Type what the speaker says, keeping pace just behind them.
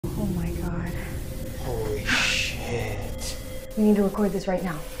Holy shit. We need to record this right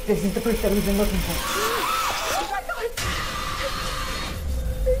now. This is the proof that we've been looking for. Oh my God!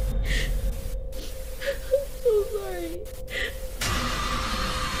 I'm so sorry.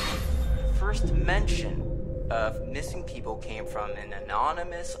 First mention of missing people came from an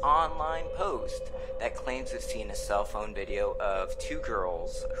anonymous online post that claims to have seen a cell phone video of two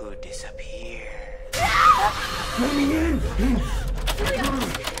girls who disappeared.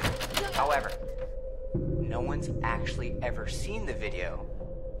 However, no one's actually ever seen the video,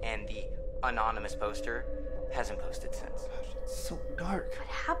 and the anonymous poster hasn't posted since. It's so dark. What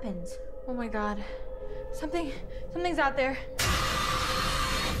happened? Oh my God. Something's out there.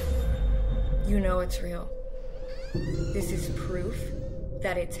 You know it's real. This is proof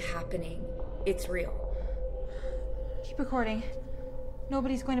that it's happening. It's real. Keep recording.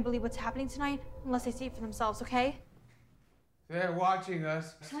 Nobody's going to believe what's happening tonight unless they see it for themselves, okay? They're watching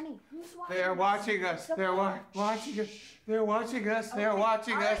us. Honey, who's watching? They're watching us. They're watching us. They're watching us. They're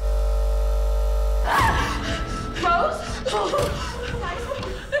watching us. Rose?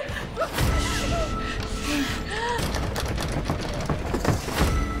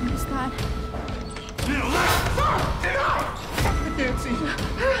 What is that? I can't see you.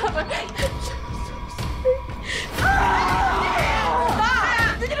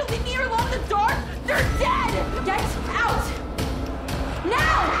 You're gonna leave me here alone in the dark? You're dead! Get out!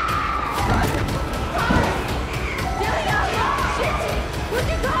 Now! Delia! Shit! Where'd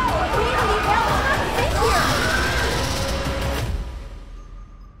you go? We need to leave now. Let's not stay here.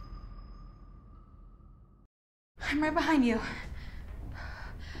 I'm right behind you.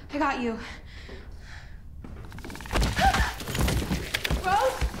 I got you.